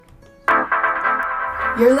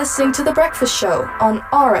You're listening to The Breakfast Show on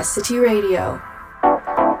Aura City Radio.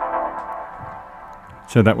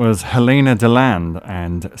 So that was Helena Deland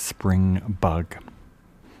and Spring Bug.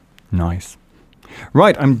 Nice.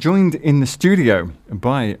 Right, I'm joined in the studio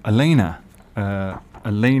by Olena.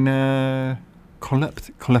 Olena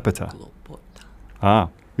Klopota.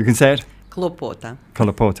 You can say it? Klopota.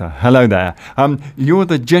 Klopota. Hello there. You're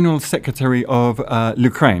the General Secretary of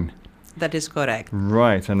LUkraine. That is correct.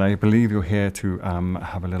 Right, and I believe you're here to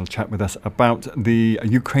have a little chat with us about the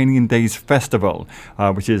Ukrainian Days Festival,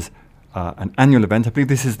 which is an annual event. I believe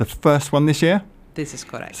this is the first one this year. This is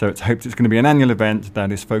correct. So it's hoped it's going to be an annual event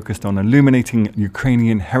that is focused on illuminating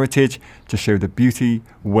Ukrainian heritage to show the beauty,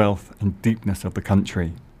 wealth and deepness of the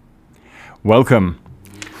country. Welcome.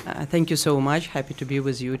 Thank you so much. Happy to be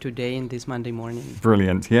with you today in this Monday morning.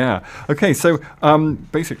 Brilliant, yeah. Okay, so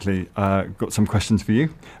basically, got some questions for you.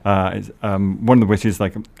 One of which is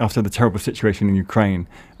like after the terrible situation in Ukraine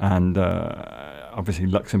and obviously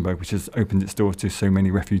Luxembourg, which has opened its doors to so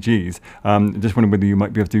many refugees. Just wondering whether you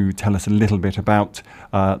might be able to tell us a little bit about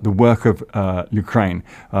the work of LUkraine,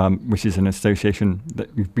 which is an association that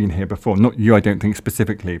you've been here before. Not you, I don't think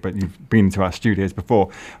specifically, but you've been to our studios before.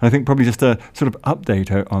 And I think probably just a sort of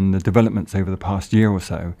update on the developments over the past year or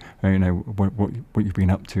so. You know what you've been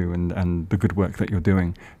up to and the good work that you're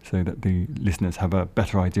doing, so that the listeners have a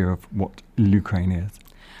better idea of what LUkraine is.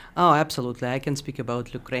 Oh, absolutely. I can speak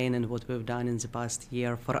about LUkraine and what we've done in the past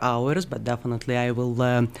year for hours, but definitely I will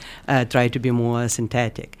try to be more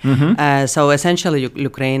synthetic. Mm-hmm. So essentially,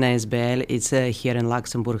 LUkraine ASBL is here in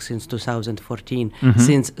Luxembourg since 2014,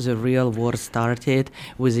 since the real war started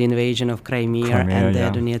with the invasion of Crimea and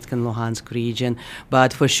the Donetsk and Luhansk region.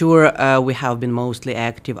 But for sure, we have been mostly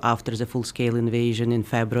active after the full-scale invasion in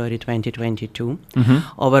February 2022.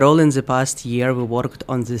 Overall, in the past year, we worked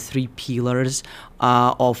on the three pillars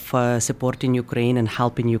of supporting Ukraine and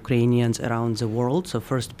helping Ukrainians around the world. So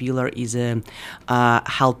first pillar is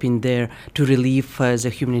helping there to relieve the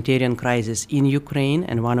humanitarian crisis in Ukraine,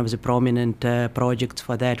 and one of the prominent projects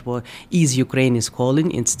for that is Ukraine is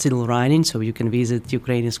Calling. It's still running, so you can visit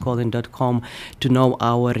ukraineiscalling.com to know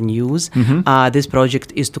our news. This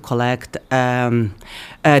project is to collect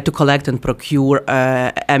and procure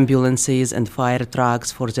ambulances and fire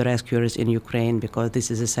trucks for the rescuers in Ukraine, because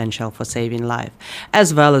this is essential for saving life,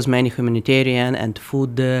 as well as many humanitarian and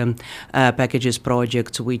food packages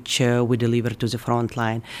projects which we deliver to the front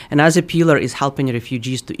line. Another pillar is helping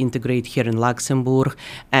refugees to integrate here in Luxembourg,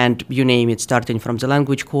 and you name it, starting from the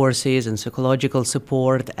language courses and psychological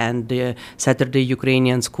support and the Saturday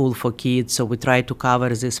Ukrainian school for kids. So we try to cover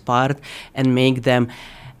this part and make them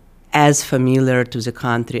as familiar to the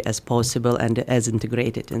country as possible and as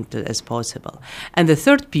integrated as possible. And the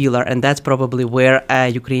third pillar, and that's probably where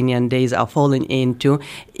Ukrainian Days are falling into,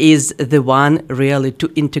 is the one really to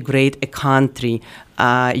integrate a country,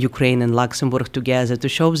 Ukraine and Luxembourg together, to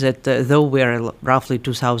show that though we're roughly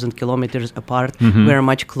 2,000 kilometers apart, we're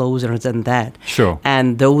much closer than that. Sure.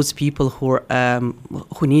 And those people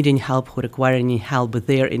who need any help, who require any help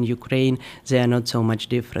there in Ukraine, they are not so much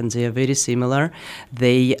different. They are very similar.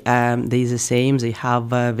 They're the same. They have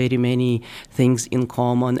very many things in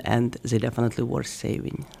common, and they're definitely worth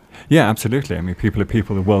saving. Yeah, absolutely. I mean, people are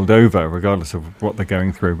people the world over, regardless of what they're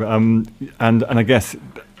going through. And I guess,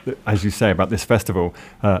 as you say about this festival,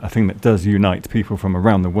 a thing that does unite people from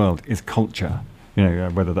around the world is culture. You know,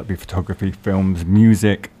 whether that be photography, films,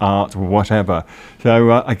 music, art, or whatever.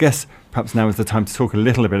 So I guess perhaps now is the time to talk a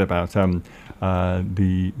little bit about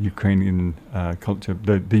the Ukrainian culture,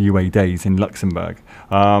 the UA Days in Luxembourg,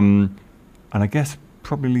 and I guess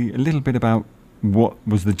probably a little bit about what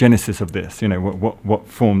was the genesis of this, you know, what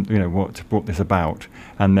formed, you know, what brought this about,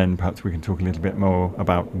 and then perhaps we can talk a little bit more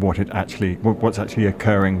about what's actually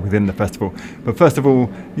occurring within the festival. But first of all,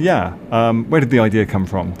 where did the idea come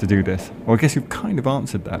from to do this? Well, I guess you've kind of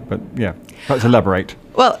answered that, but yeah, perhaps elaborate.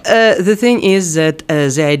 Well, the thing is that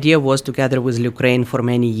the idea was together with LUkraine for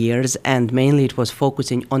many years, and mainly it was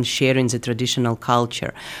focusing on sharing the traditional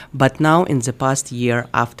culture. But now in the past year,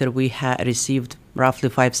 after we received roughly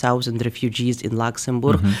 5,000 refugees in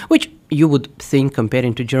Luxembourg, which you would think,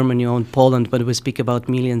 comparing to Germany or Poland, when we speak about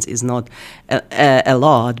millions, is not a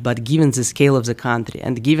lot, but given the scale of the country,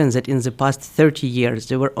 and given that in the past 30 years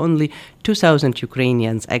there were only 2,000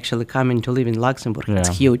 Ukrainians actually coming to live in Luxembourg, it's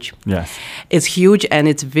huge. Yes. It's huge, and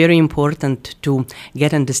it's very important to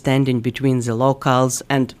get understanding between the locals,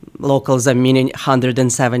 and locals are meaning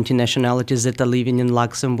 170 nationalities that are living in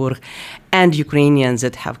Luxembourg, and Ukrainians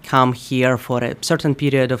that have come here for a certain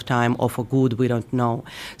period of time or for good, we don't know.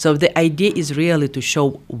 So the idea is really to show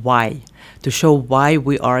why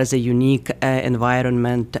we are as a unique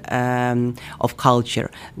environment of culture,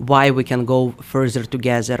 why we can go further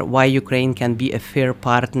together, why Ukraine can be a fair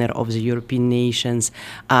partner of the European nations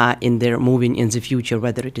in their moving in the future,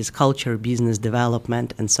 whether it is culture, business development,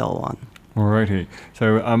 and so on. Alrighty. So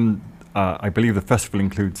I believe the festival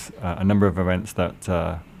includes a number of events that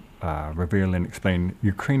reveal and explain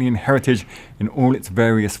Ukrainian heritage in all its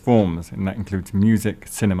various forms, and that includes music,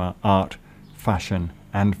 cinema, art, fashion,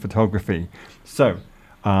 and photography. So,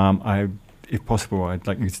 if possible, I'd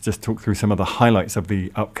like you to just talk through some of the highlights of the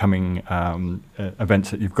upcoming events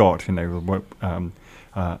that you've got,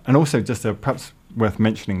 and also just perhaps worth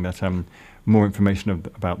mentioning that more information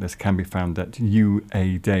about this can be found at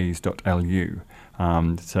uadays.lu.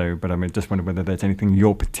 But I just wonder whether there's anything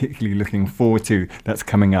you're particularly looking forward to that's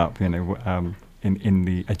coming up, in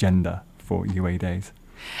the agenda for UA Days.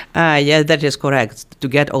 Yeah, that is correct. To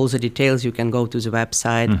get all the details, you can go to the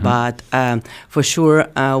website. But for sure,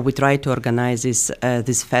 we try to organize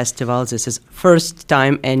this festival. This is first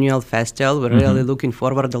time annual festival. We're really looking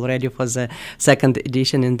forward already for the second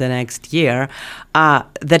edition in the next year.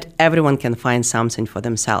 That everyone can find something for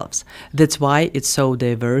themselves. That's why it's so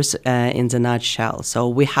diverse in the nutshell. So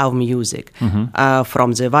we have music from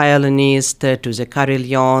the violinist to the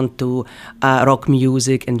carillon to rock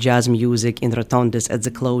music and jazz music in rotondas at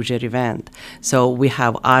the closure event. So we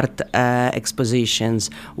have art expositions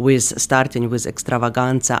starting with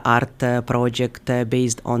Extravaganza art project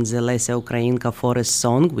based on the Lesa Ukrainka forest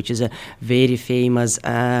song, which is a very famous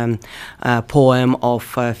poem of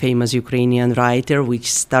a famous Ukrainian writer,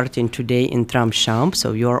 which starting today in Tramchamp.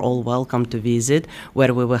 So you're all welcome to visit,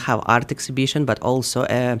 where we will have art exhibition, but also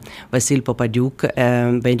Vasil Popadyuk,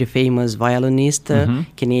 very famous violinist,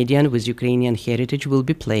 Canadian with Ukrainian heritage, will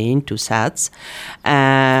be playing 2 sets.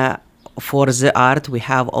 For the art, we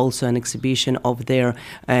have also an exhibition of their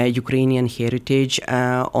Ukrainian heritage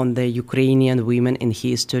on the Ukrainian women in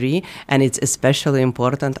history. And it's especially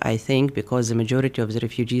important, I think, because the majority of the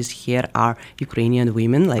refugees here are Ukrainian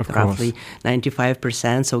women, like roughly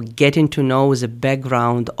 95%. So getting to know the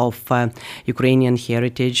background of Ukrainian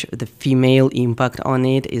heritage, the female impact on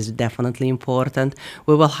it is definitely important.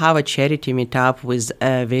 We will have a charity meetup with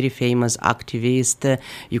a very famous activist,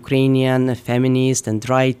 Ukrainian feminist and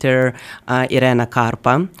writer, Irena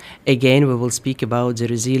Karpa. Again, we will speak about the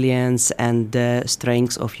resilience and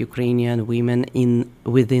strengths of Ukrainian women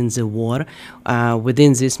within the war.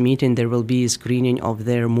 Within this meeting, there will be a screening of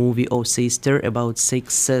their movie "Oh Sister," about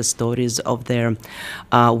 6 stories of their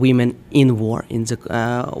women in war, in the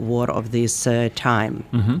war of this time.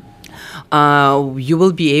 You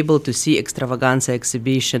will be able to see Extravaganza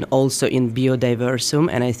exhibition also in Biodiversum,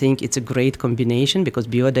 and I think it's a great combination because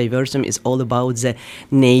Biodiversum is all about the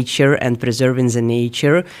nature and preserving the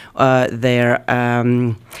nature there,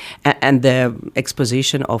 and the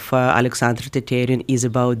exposition of Alexander Teterin is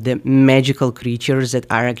about the magical creatures that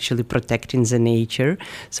are actually protecting the nature,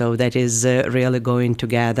 so that is really going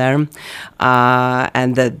together,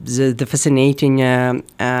 and the fascinating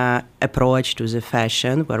approach to the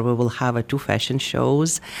fashion, where we will have 2 fashion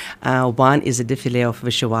shows. One is a defile of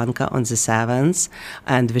Vyshyvanka on the 7th,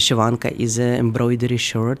 and Vyshyvanka is an embroidery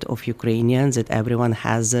shirt of Ukrainians that everyone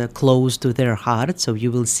has close to their heart. So you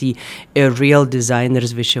will see a real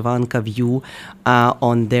designer's Vyshyvanka view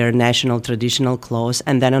on their national traditional clothes.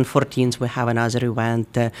 And then on 14th we have another event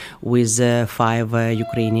with 5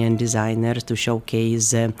 Ukrainian designers to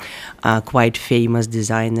showcase quite famous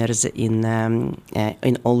designers in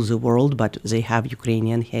all the world, but they have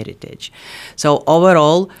Ukrainian heritage. So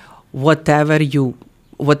overall, whatever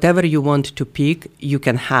you want to pick, you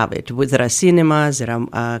can have it. There are cinemas, there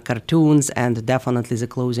are cartoons, and definitely the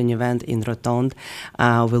closing event in Rotond.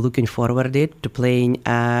 We're looking forward to playing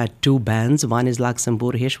 2 bands. One is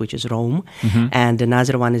Luxembourgish, which is Rome, and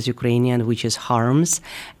another one is Ukrainian, which is Harms,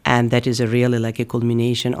 and that is really like a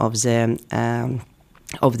culmination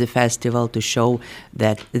of the festival to show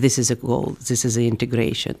that this is a goal, this is the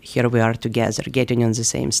integration. Here we are together, getting on the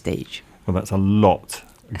same stage. Well, that's a lot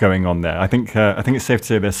going on there. I think it's safe to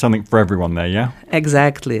say there's something for everyone there, yeah?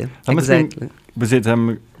 Exactly. Was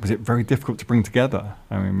it very difficult to bring together?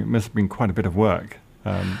 I mean, it must have been quite a bit of work.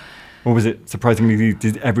 Or was it surprisingly,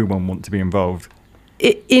 did everyone want to be involved?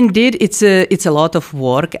 Indeed, it's a lot of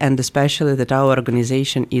work, and especially that our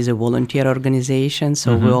organization is a volunteer organization, so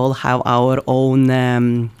we all have our own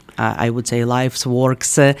I would say life's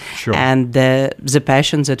works, sure. And the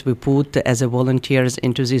passion that we put as a volunteers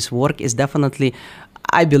into this work is definitely,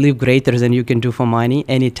 I believe, greater than you can do for money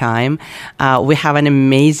anytime. We have an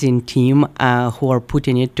amazing team who are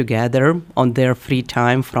putting it together on their free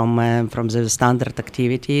time from the standard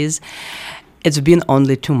activities. It's been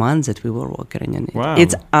only 2 months that we were working on it. Wow.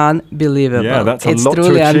 It's unbelievable. Yeah, that's a it's lot to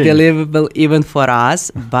truly achieve. unbelievable even for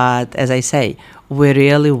us. But as I say, we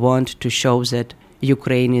really want to show that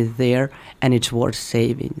Ukraine is there and it's worth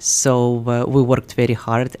saving. So we worked very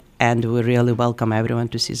hard, and we really welcome everyone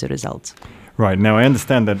to see the results. Right. Now, I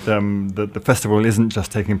understand that the festival isn't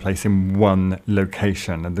just taking place in one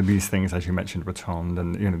location, and that these things, as you mentioned, Breton,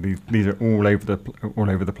 and these are all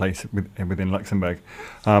over the place within Luxembourg.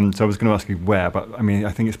 So I was going to ask you where, but I mean,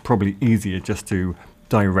 I think it's probably easier just to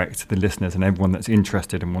direct the listeners and everyone that's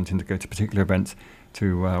interested and wanting to go to particular events to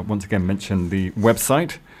once again mention the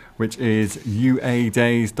website, which is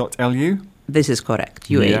uadays.lu. This is correct.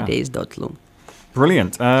 uadays.lu.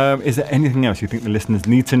 Brilliant. Is there anything else you think the listeners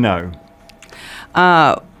need to know?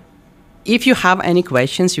 If you have any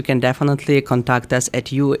questions, you can definitely contact us at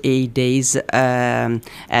uadays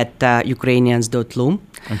at ukrainians.lu.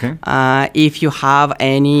 Okay. If you have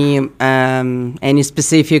any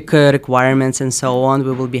specific requirements and so on,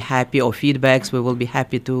 we will be happy, or feedbacks, we will be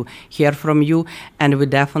happy to hear from you. And we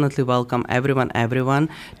definitely welcome everyone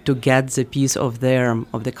to get the piece of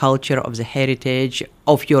the culture, of the heritage,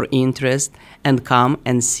 of your interest, and come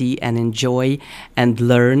and see and enjoy and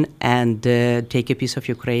learn and take a piece of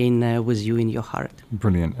Ukraine with you in your heart.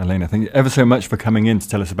 Brilliant. Olena, thank you ever so much for coming in to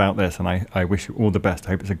tell us about this, and I wish you all the best. I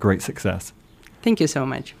hope it's a great success. Thank you so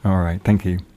much. All right. Thank you.